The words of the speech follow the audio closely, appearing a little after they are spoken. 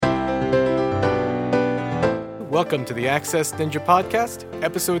Welcome to the Access Ninja Podcast,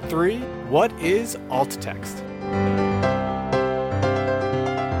 Episode 3, What is Alt Text?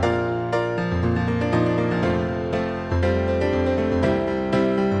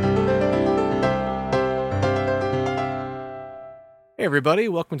 Hey everybody,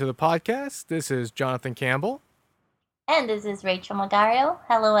 welcome to the podcast. This is Jonathan Campbell. And this is Rachel Magario.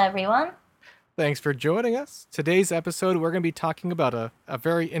 Hello everyone. Thanks for joining us. Today's episode, we're going to be talking about a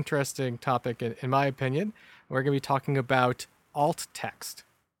very interesting topic, in my opinion. We're going to be talking about alt text.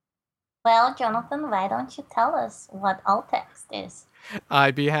 Well, Jonathan, why don't you tell us what alt text is?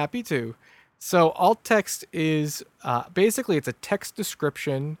 I'd be happy to. So alt text is basically it's a text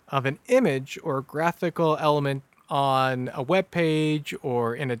description of an image or graphical element on a web page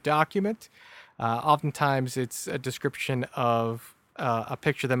or in a document. Oftentimes it's a description of a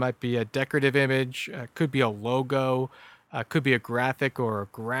picture that might be a decorative image, could be a logo, could be a graphic or a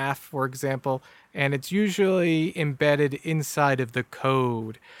graph, for example, and it's usually embedded inside of the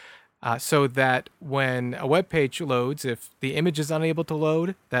code so that when a web page loads, if the image is unable to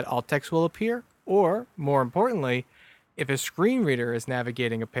load, that alt text will appear, or more importantly, if a screen reader is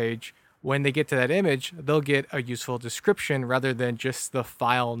navigating a page, when they get to that image, they'll get a useful description rather than just the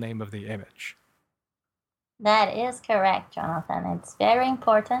file name of the image. That is correct, Jonathan. It's very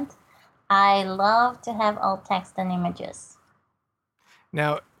important. I love to have alt text and images.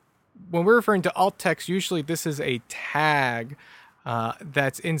 Now, when we're referring to alt text, usually this is a tag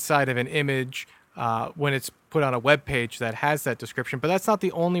that's inside of an image when it's put on a web page that has that description. But that's not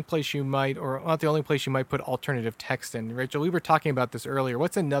the only place you might, or not the only place you might put alternative text in. Rachel, we were talking about this earlier.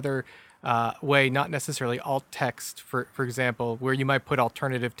 What's another way, not necessarily alt text, for example, where you might put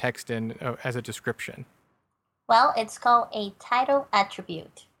alternative text in as a description? Well, it's called a title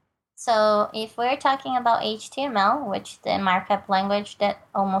attribute. So if we're talking about HTML, which the markup language that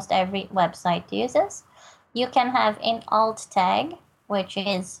almost every website uses, you can have an alt tag, which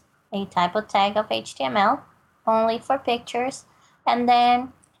is a type of tag of HTML, only for pictures, and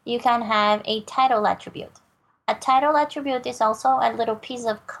then you can have a title attribute. A title attribute is also a little piece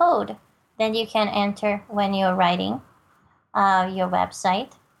of code that you can enter when you're writing your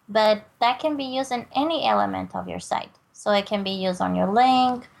website. But that can be used in any element of your site. So it can be used on your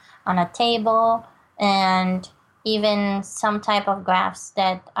link, on a table, and even some type of graphs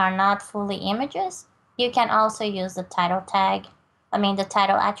that are not fully images. You can also use the title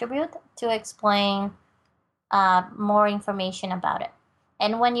attribute to explain more information about it.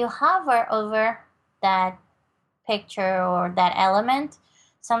 And when you hover over that picture or that element,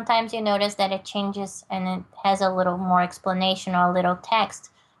 sometimes you notice that it changes and it has a little more explanation or a little text.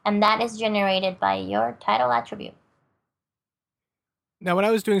 And that is generated by your title attribute. Now, when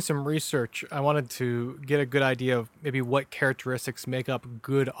I was doing some research, I wanted to get a good idea of maybe what characteristics make up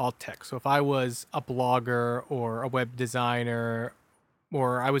good alt text. So if I was a blogger or a web designer,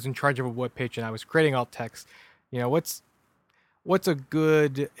 or I was in charge of a web page and I was creating alt text, what's a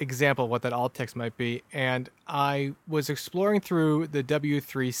good example of what that alt text might be? And I was exploring through the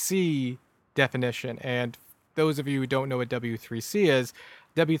W3C definition. And those of you who don't know what W3C is,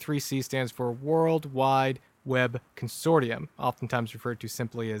 W3C stands for World Wide Web Consortium, oftentimes referred to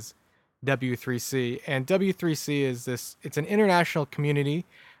simply as W3C. And W3C is it's an international community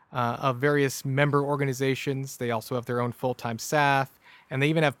of various member organizations. They also have their own full-time staff, and they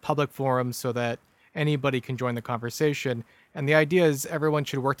even have public forums so that anybody can join the conversation. And the idea is everyone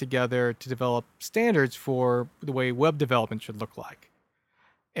should work together to develop standards for the way web development should look like.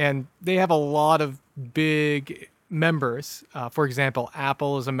 And they have a lot of big members. For example,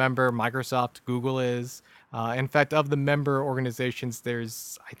 Apple is a member, Microsoft, Google is. In fact, of the member organizations,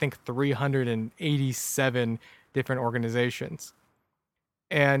 there's, I think, 387 different organizations.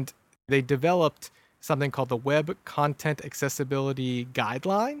 And they developed something called the Web Content Accessibility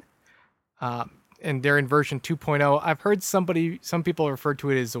Guideline. And they're in version 2.0. I've heard some people refer to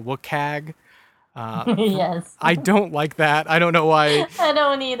it as a WCAG. Yes. I don't like that. I don't know why. I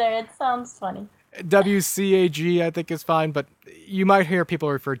don't either. It sounds funny. WCAG, I think, is fine, but you might hear people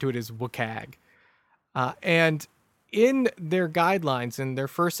refer to it as WCAG. And in their guidelines, in their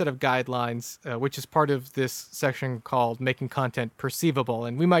first set of guidelines, which is part of this section called Making Content Perceivable,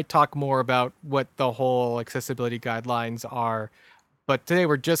 and we might talk more about what the whole accessibility guidelines are, but today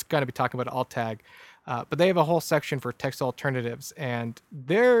we're just going to be talking about alt tag. But they have a whole section for text alternatives, and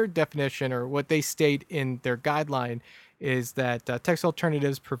their definition, or what they state in their guideline, is that text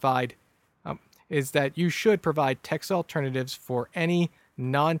alternatives is that you should provide text alternatives for any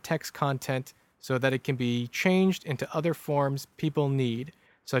non-text content so that it can be changed into other forms people need,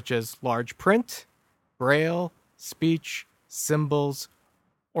 such as large print, braille, speech, symbols,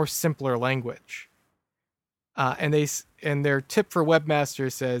 or simpler language. And their tip for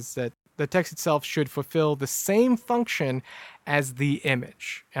webmasters says that the text itself should fulfill the same function as the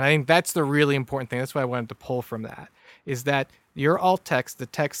image. And I think that's the really important thing. That's what I wanted to pull from that, is that your alt text, the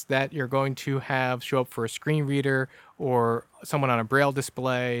text that you're going to have show up for a screen reader or someone on a braille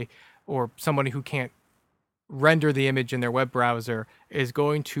display or somebody who can't render the image in their web browser, is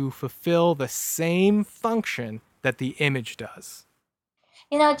going to fulfill the same function that the image does.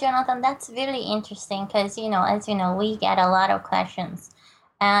 Jonathan, that's really interesting because, as you know, we get a lot of questions.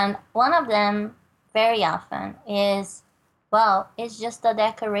 And one of them very often is, well, it's just a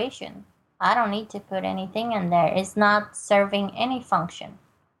decoration. I don't need to put anything in there. It's not serving any function.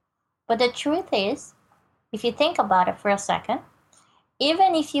 But the truth is, if you think about it for a second,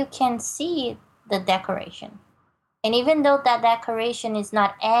 even if you can see the decoration, and even though that decoration is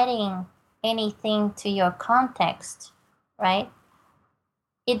not adding anything to your context, right?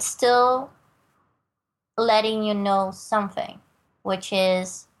 It's still letting you know something, which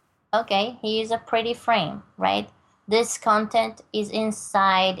is, okay, here's a pretty frame, right? This content is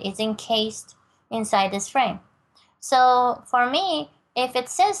encased inside this frame. So for me, if it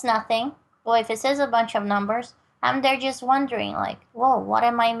says nothing, or if it says a bunch of numbers, I'm there just wondering, like, whoa, what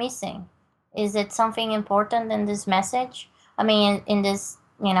am I missing? Is it something important in this message? I mean, in this,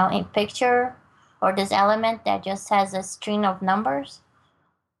 in picture, or this element that just has a string of numbers?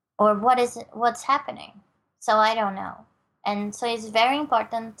 Or what's happening? So I don't know. And so it's very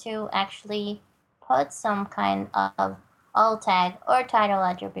important to actually put some kind of alt tag or title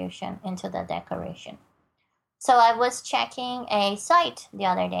attribution into the decoration. So I was checking a site the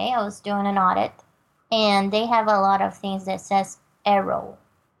other day. I was doing an audit, and they have a lot of things that says arrow,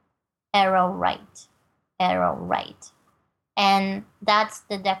 arrow right. And that's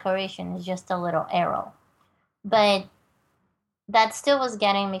the decoration, is just a little arrow. But that still was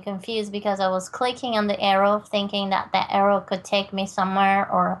getting me confused because I was clicking on the arrow thinking that the arrow could take me somewhere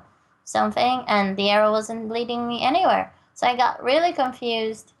or something, and the arrow wasn't leading me anywhere. So I got really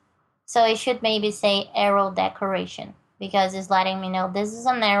confused. So it should maybe say arrow decoration because it's letting me know this is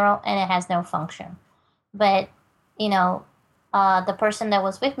an arrow and it has no function. But, the person that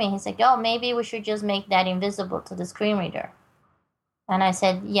was with me, he said, oh, maybe we should just make that invisible to the screen reader. And I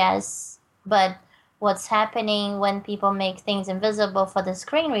said, yes, but what's happening when people make things invisible for the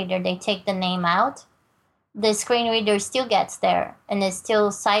screen reader, they take the name out. The screen reader still gets there and it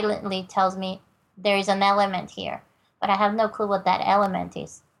still silently tells me there is an element here, but I have no clue what that element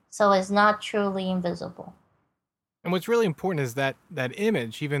is. So it's not truly invisible. And what's really important is that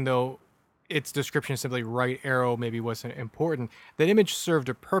image, even though its description simply right arrow maybe wasn't important, that image served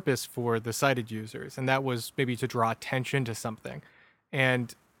a purpose for the sighted users, and that was maybe to draw attention to something.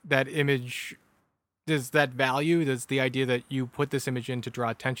 And that image, does the idea that you put this image in to draw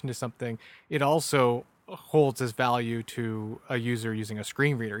attention to something, it also holds as value to a user using a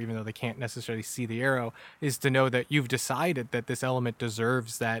screen reader, even though they can't necessarily see the arrow, is to know that you've decided that this element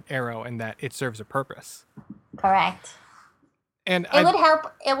deserves that arrow and that it serves a purpose. Correct. And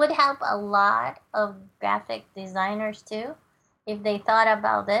it would help a lot of graphic designers too if they thought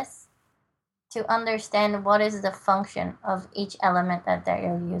about this, to understand what is the function of each element that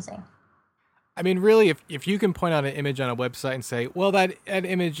they're using. I mean, really, if you can point out an image on a website and say, well, that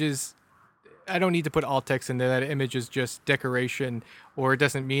image is, I don't need to put alt text in there, that image is just decoration, or it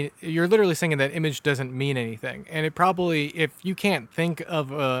doesn't mean, you're literally saying that image doesn't mean anything. And it probably, if you can't think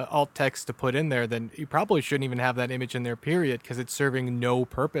of alt text to put in there, then you probably shouldn't even have that image in there, period, because it's serving no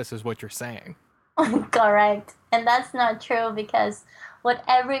purpose, is what you're saying. Correct. And that's not true, because what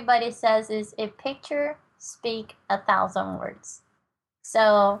everybody says is a picture speak 1,000 words.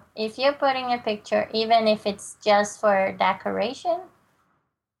 So if you're putting a picture, even if it's just for decoration,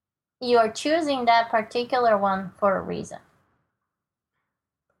 you're choosing that particular one for a reason.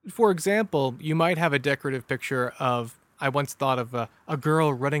 For example, you might have a decorative picture of, I once thought of a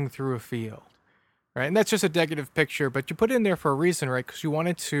girl running through a field, right? And that's just a decorative picture, but you put it in there for a reason, right? Because you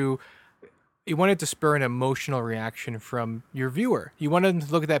wanted to spur an emotional reaction from your viewer. You wanted them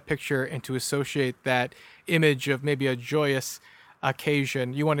to look at that picture and to associate that image of maybe a joyous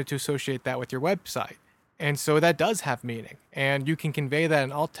occasion. You wanted to associate that with your website. And so that does have meaning. And you can convey that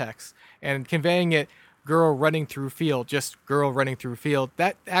in alt text. And conveying it, girl running through field, just girl running through field,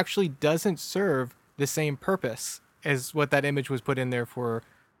 that actually doesn't serve the same purpose as what that image was put in there for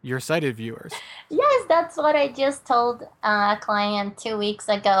your sighted viewers. Yes, that's what I just told a client 2 weeks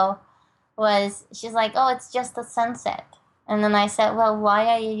ago. She's like, oh, it's just a sunset. And then I said, well, why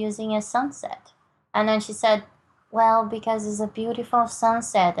are you using a sunset? And then she said, well, because it's a beautiful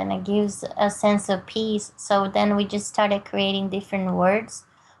sunset and it gives a sense of peace. So then we just started creating different words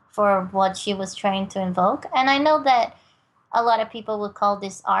for what she was trying to invoke. And I know that a lot of people would call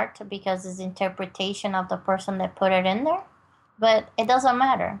this art because it's interpretation of the person that put it in there. But it doesn't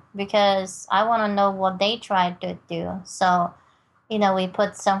matter because I want to know what they tried to do. So, we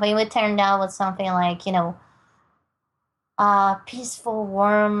put something, we turned out with something like, peaceful,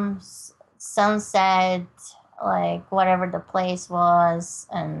 warm sunset, like whatever the place was,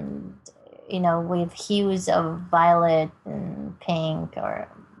 and with hues of violet and pink, or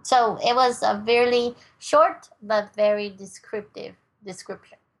so it was a very short but very descriptive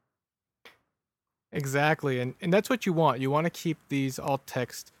description. Exactly. And that's what you want. You want to keep these alt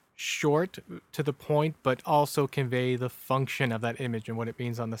text short to the point, but also convey the function of that image and what it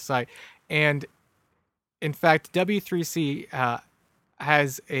means on the site. And in fact, W3C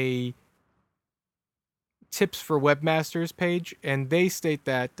has a tips for webmasters page, and they state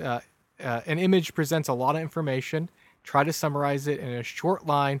that an image presents a lot of information. Try to summarize it in a short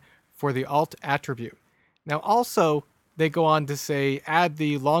line for the alt attribute. Now, also, they go on to say add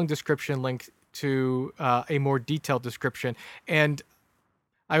the long description link to a more detailed description. And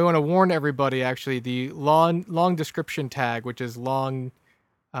I want to warn everybody actually, the long description tag, which is long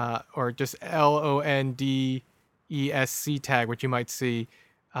or just LONDESC tag, which you might see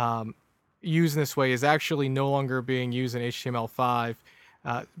used in this way, is actually no longer being used in HTML5.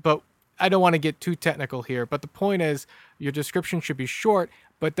 But I don't want to get too technical here. But the point is, your description should be short.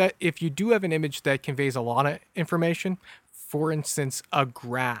 But that if you do have an image that conveys a lot of information, for instance, a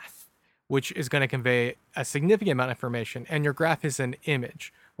graph, which is going to convey a significant amount of information, and your graph is an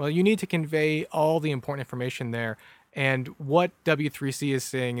image, well, you need to convey all the important information there. And what W3C is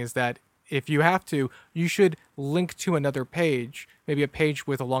saying is that if you have to, you should link to another page, maybe a page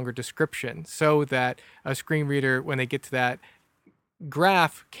with a longer description, so that a screen reader, when they get to that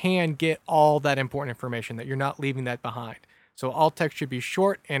graph, can get all that important information, that you're not leaving that behind. So alt text should be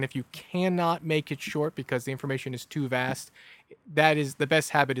short, and if you cannot make it short because the information is too vast, that is the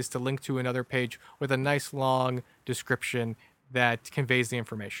best habit, is to link to another page with a nice long description that conveys the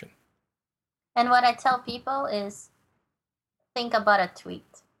information. And what I tell people is think about a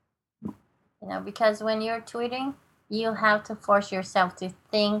tweet. Because when you're tweeting, you have to force yourself to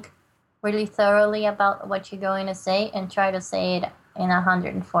think really thoroughly about what you're going to say and try to say it in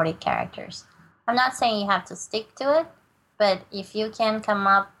 140 characters. I'm not saying you have to stick to it, but if you can come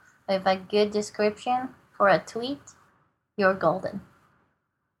up with a good description for a tweet, you're golden.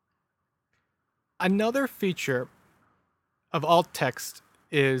 Another feature of alt text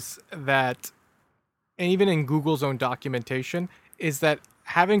is that, and even in Google's own documentation, is that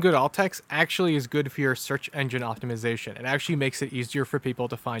having good alt text actually is good for your search engine optimization. It actually makes it easier for people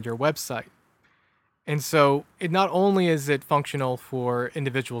to find your website. And so it not only is it functional for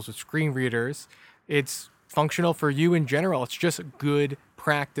individuals with screen readers, it's functional for you in general. It's just good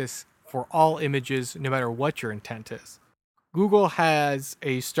practice for all images, no matter what your intent is. Google has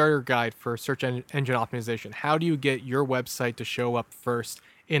a starter guide for search engine optimization. How do you get your website to show up first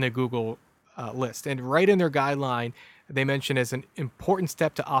in a Google list? And right in their guideline, they mention as an important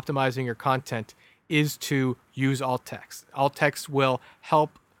step to optimizing your content is to use alt text. Alt text will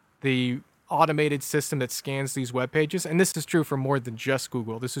help the automated system that scans these web pages. And this is true for more than just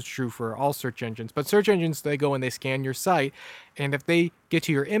Google. This is true for all search engines. But search engines, they go and they scan your site. And if they get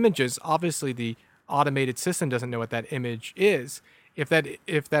to your images, obviously the automated system doesn't know what that image is. If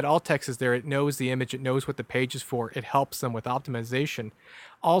that alt text is there, it knows the image, it knows what the page is for, it helps them with optimization.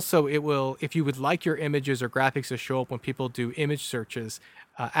 Also, it will, if you would like your images or graphics to show up when people do image searches,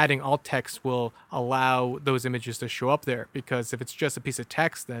 adding alt text will allow those images to show up there, because if it's just a piece of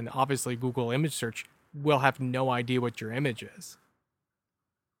text, then obviously Google image search will have no idea what your image is.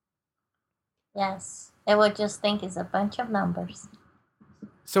 Yes, it would just think it's a bunch of numbers.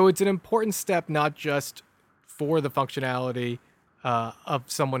 So it's an important step, not just for the functionality of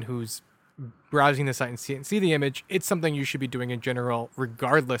someone who's browsing the site and see the image. It's something you should be doing in general,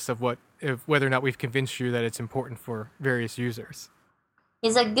 regardless of whether or not we've convinced you that it's important for various users.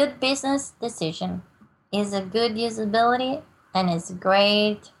 It's a good business decision. It's a good usability, and it's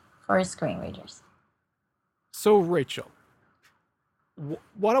great for screen readers. So Rachel,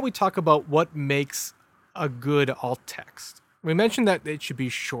 why don't we talk about what makes a good alt text? We mentioned that it should be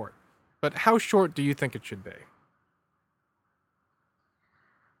short, but how short do you think it should be?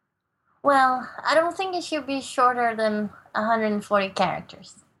 Well, I don't think it should be shorter than 140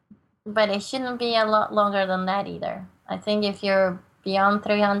 characters, but it shouldn't be a lot longer than that either. I think if you're beyond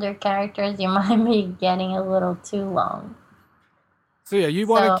 300 characters, you might be getting a little too long. So yeah, you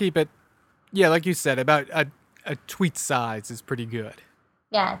want to keep it, yeah, like you said, about a tweet size is pretty good.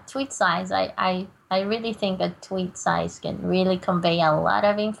 Yeah, tweet size. I I really think a tweet size can really convey a lot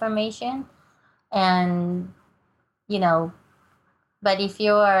of information. And, you know, but if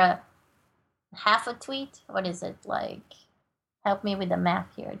you're half a tweet, what is it like? Help me with the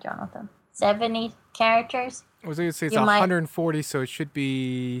math here, Jonathan. 70 characters? I was going to say it's You might, 140, so it should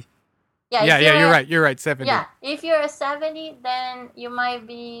be. yeah, Yeah, if yeah, you're you're a, right. You're right. 70. yeah, if you're a 70, then you might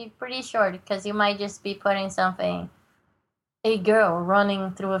be pretty short because you might just be putting something, a girl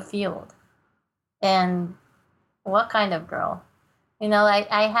running through a field. And what kind of girl?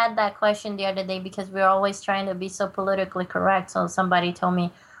 I had that question the other day because we're always trying to be so politically correct. So somebody told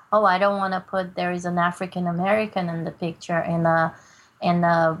me, "Oh, I don't want to put there is an African American in the picture, and a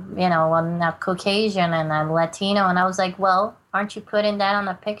Caucasian and a Latino." And I was like, "Well, aren't you putting that on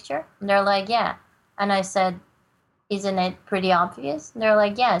a picture?" And they're like, "Yeah." And I said, "Isn't it pretty obvious?" And they're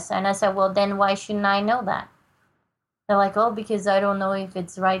like, "Yes." And I said, "Well, then why shouldn't I know that?" They're like, "Oh, because I don't know if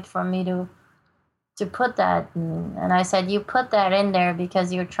it's right for me to put that." And I said, "You put that in there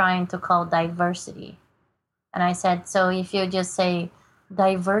because you're trying to call diversity." And I said, "So if you just say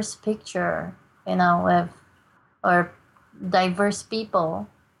diverse picture, with or diverse people,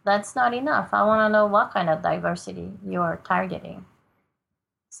 that's not enough. I want to know what kind of diversity you're targeting."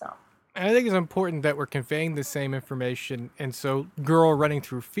 So, And I think it's important that we're conveying the same information. And so, girl running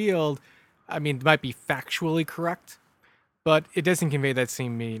through field, I mean, it might be factually correct, but it doesn't convey that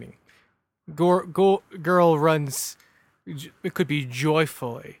same meaning. Girl runs, it could be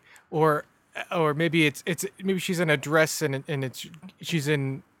joyfully, or maybe maybe she's in a dress and it's she's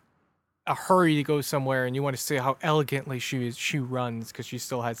in a hurry to go somewhere, and you want to say how elegantly she runs because she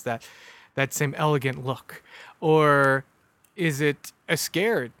still has that same elegant look. Or is it a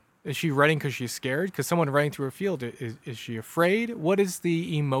scared? Is she running because she's scared? Because someone running through a field, is she afraid? What is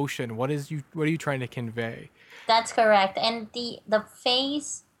the emotion? What are you trying to convey? that's correct. And the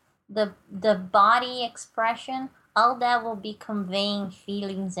face, the body expression, all that will be conveying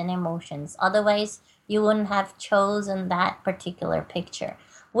feelings and emotions. Otherwise, you wouldn't have chosen that particular picture,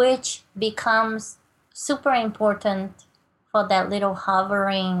 which becomes super important for that little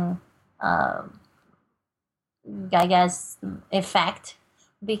hovering, uh, I guess, effect.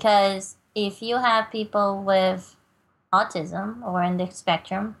 Because if you have people with autism or in the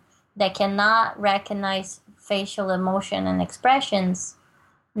spectrum that cannot recognize facial emotion and expressions,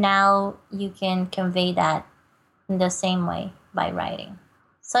 now you can convey that in the same way by writing.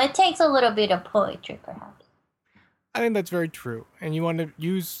 So it takes a little bit of poetry, perhaps. I think that's very true. And you want to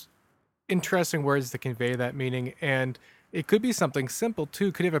use interesting words to convey that meaning. And it could be something simple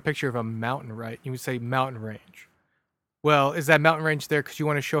too. Could have a picture of a mountain, right? You would say mountain range. Well, is that mountain range there because you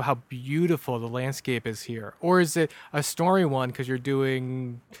want to show how beautiful the landscape is here? Or is it a story one because you're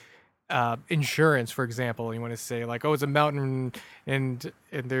doing insurance, for example, and you want to say like, oh, it's a mountain and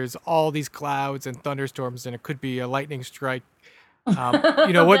there's all these clouds and thunderstorms and it could be a lightning strike. What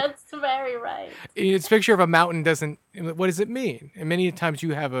That's very right. its picture of a mountain doesn't. What does it mean? And many times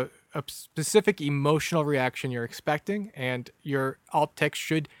you have a specific emotional reaction you're expecting, and your alt text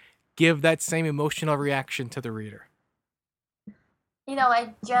should give that same emotional reaction to the reader.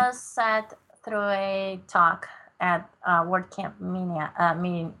 I just sat through a talk at WordCamp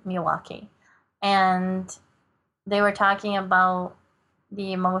Milwaukee, and they were talking about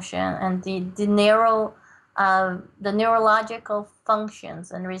the emotion and the neurological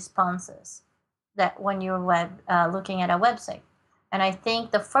functions and responses that when you're looking at a website. And I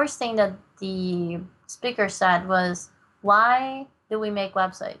think the first thing that the speaker said was, "Why do we make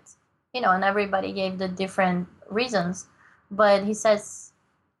websites?" And everybody gave the different reasons, but he says,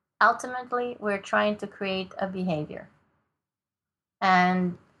 ultimately, we're trying to create a behavior.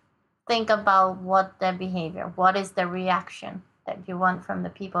 And think about what the behavior, what is the reaction that you want from the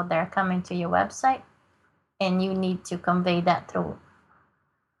people that are coming to your website. And you need to convey that through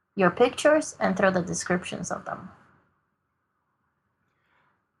your pictures and through the descriptions of them.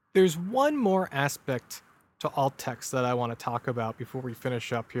 There's one more aspect to alt text that I want to talk about before we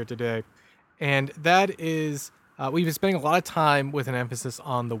finish up here today. And that is, we've been spending a lot of time with an emphasis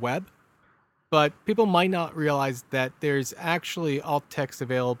on the web, but people might not realize that there's actually alt text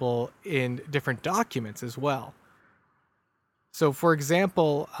available in different documents as well. So, for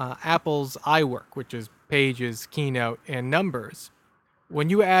example, Apple's iWork, which is Pages, Keynote, and Numbers, when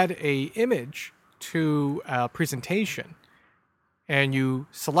you add a image to a presentation and you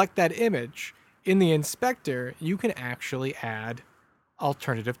select that image in the inspector, you can actually add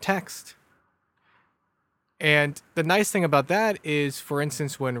alternative text. And the nice thing about that is, for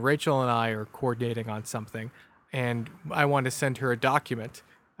instance, when Rachel and I are coordinating on something and I want to send her a document,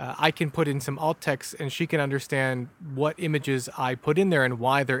 I can put in some alt text and she can understand what images I put in there and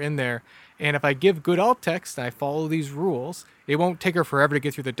why they're in there. And if I give good alt text and I follow these rules, it won't take her forever to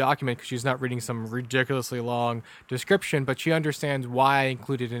get through the document because she's not reading some ridiculously long description, but she understands why I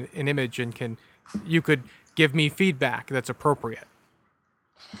included an image and you could give me feedback that's appropriate.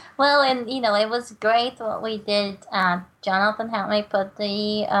 Well, and it was great what we did. Jonathan helped me put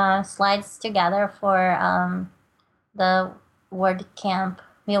the slides together for the WordCamp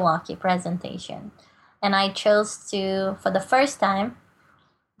Milwaukee presentation. And I chose to, for the first time,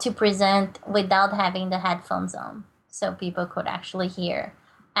 to present without having the headphones on so people could actually hear.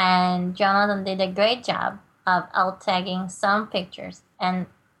 And Jonathan did a great job of alt tagging some pictures and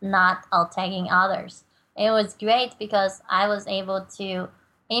not alt tagging others. It was great because I was able to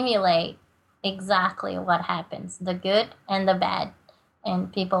emulate exactly what happens, the good and the bad,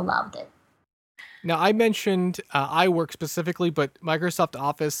 and people loved it. Now, I mentioned iWork specifically, but Microsoft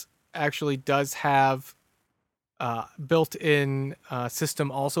Office actually does have built-in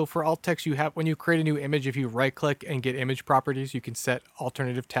system also for alt text. You have, when you create a new image, if you right-click and get image properties, you can set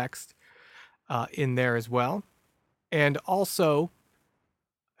alternative text in there as well. And also,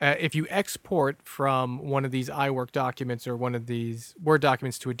 if you export from one of these iWork documents or one of these Word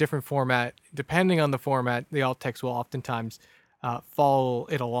documents to a different format, depending on the format, the alt text will oftentimes follow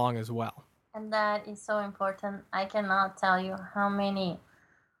it along as well. And that is so important. I cannot tell you how many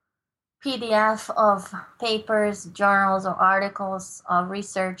PDF of papers, journals, or articles of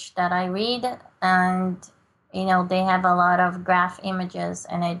research that I read, and they have a lot of graph images,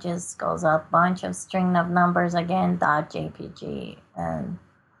 and it just goes a bunch of string of numbers again, .jpg,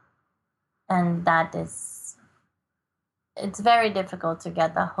 and that is, it's very difficult to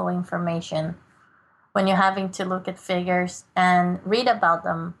get the whole information when you're having to look at figures and read about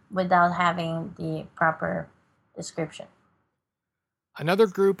them without having the proper description. Another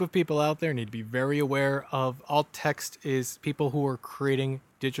group of people out there need to be very aware of alt text is people who are creating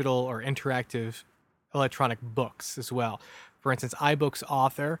digital or interactive electronic books as well. For instance, iBooks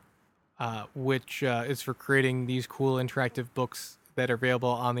Author, which is for creating these cool interactive books that are available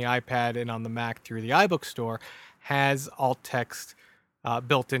on the iPad and on the Mac through the iBook store, has alt text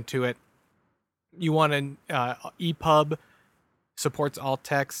built into it. You want an EPUB supports alt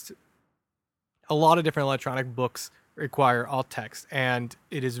text. A lot of different electronic books require alt text, and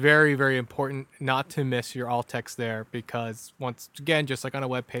it is very, very important not to miss your alt text there, because once again, just like on a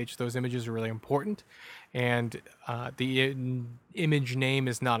web page, those images are really important, and the image name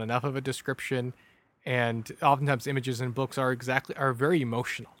is not enough of a description, and oftentimes images in books are very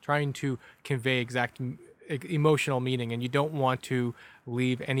emotional, trying to convey exact emotional meaning, and you don't want to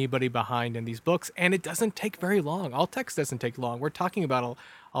leave anybody behind in these books. And it doesn't take very long. Alt text doesn't take long. We're talking about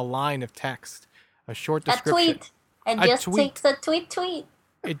a line of text, a short description. A tweet. It just takes a tweet.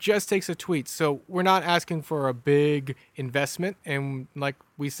 It just takes a tweet. So we're not asking for a big investment. And like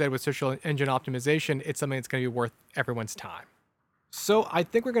we said with search engine optimization, it's something that's going to be worth everyone's time. So I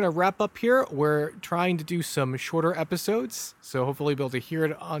think we're going to wrap up here. We're trying to do some shorter episodes, so hopefully you'll be able to hear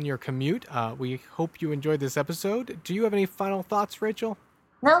it on your commute. We hope you enjoyed this episode. Do you have any final thoughts, Rachel?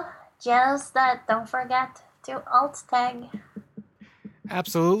 No, just that don't forget to alt tag.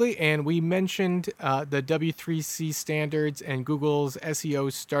 Absolutely, and we mentioned the W3C standards and Google's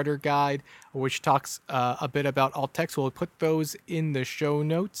SEO starter guide, which talks a bit about alt text. We'll put those in the show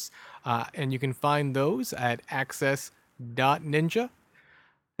notes, and you can find those at access.ninja.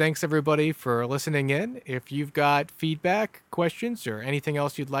 Thanks everybody for listening in. If you've got feedback, questions, or anything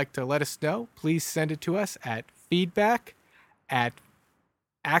else you'd like to let us know, please send it to us at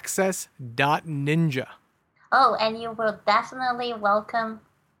feedback@access.ninja. Oh, and you will definitely welcome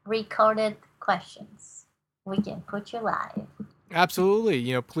recorded questions. We can put you live.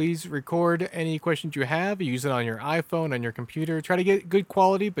 Absolutely. Please record any questions you have. Use it on your iPhone, on your computer. Try to get good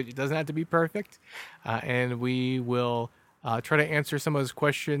quality, but it doesn't have to be perfect. And we will try to answer some of those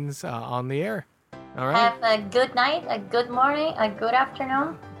questions on the air. All right. Have a good night, a good morning, a good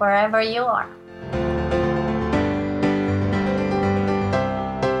afternoon, wherever you are.